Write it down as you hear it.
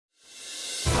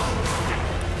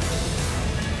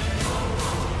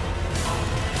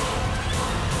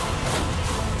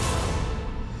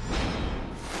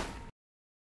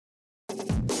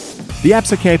The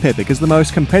Absa Cape Epic is the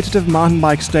most competitive mountain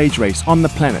bike stage race on the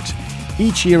planet,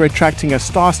 each year attracting a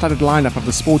star-studded lineup of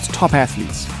the sport's top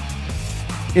athletes.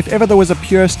 If ever there was a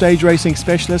pure stage racing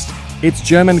specialist, it's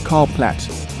German Karl Platt.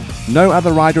 No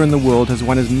other rider in the world has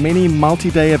won as many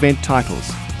multi-day event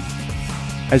titles.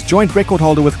 As joint record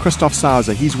holder with Christoph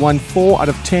Sauser, he's won 4 out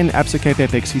of 10 Absa Cape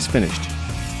Epics he's finished.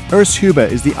 Urs Huber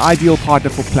is the ideal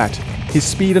partner for Platt. His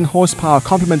speed and horsepower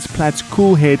complements Platt's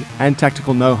cool head and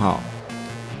tactical know-how.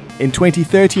 In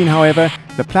 2013, however,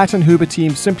 the Platt and Huber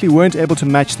team simply weren't able to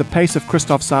match the pace of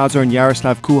Christoph Sauser and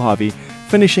Jaroslav Kulhavy,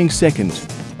 finishing second.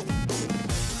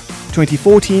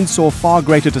 2014 saw far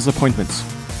greater disappointments.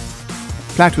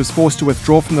 Platt was forced to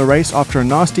withdraw from the race after a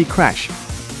nasty crash.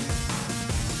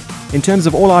 In terms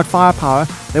of all-out firepower,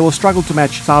 they will struggle to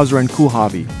match Sauser and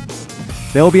Kulhavy.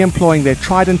 They'll be employing their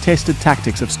tried and tested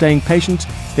tactics of staying patient,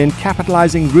 then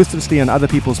capitalizing ruthlessly on other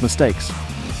people's mistakes.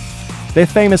 They're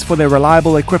famous for their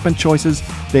reliable equipment choices,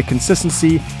 their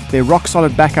consistency, their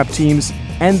rock-solid backup teams,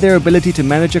 and their ability to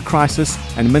manage a crisis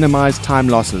and minimize time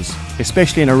losses,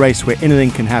 especially in a race where anything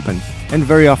can happen, and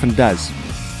very often does.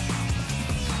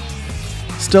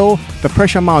 Still, the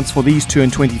pressure mounts for these two in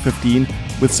 2015,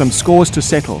 with some scores to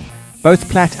settle. Both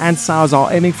Platt and Sauser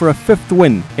are aiming for a 5th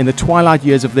win in the twilight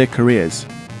years of their careers.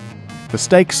 The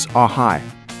stakes are high.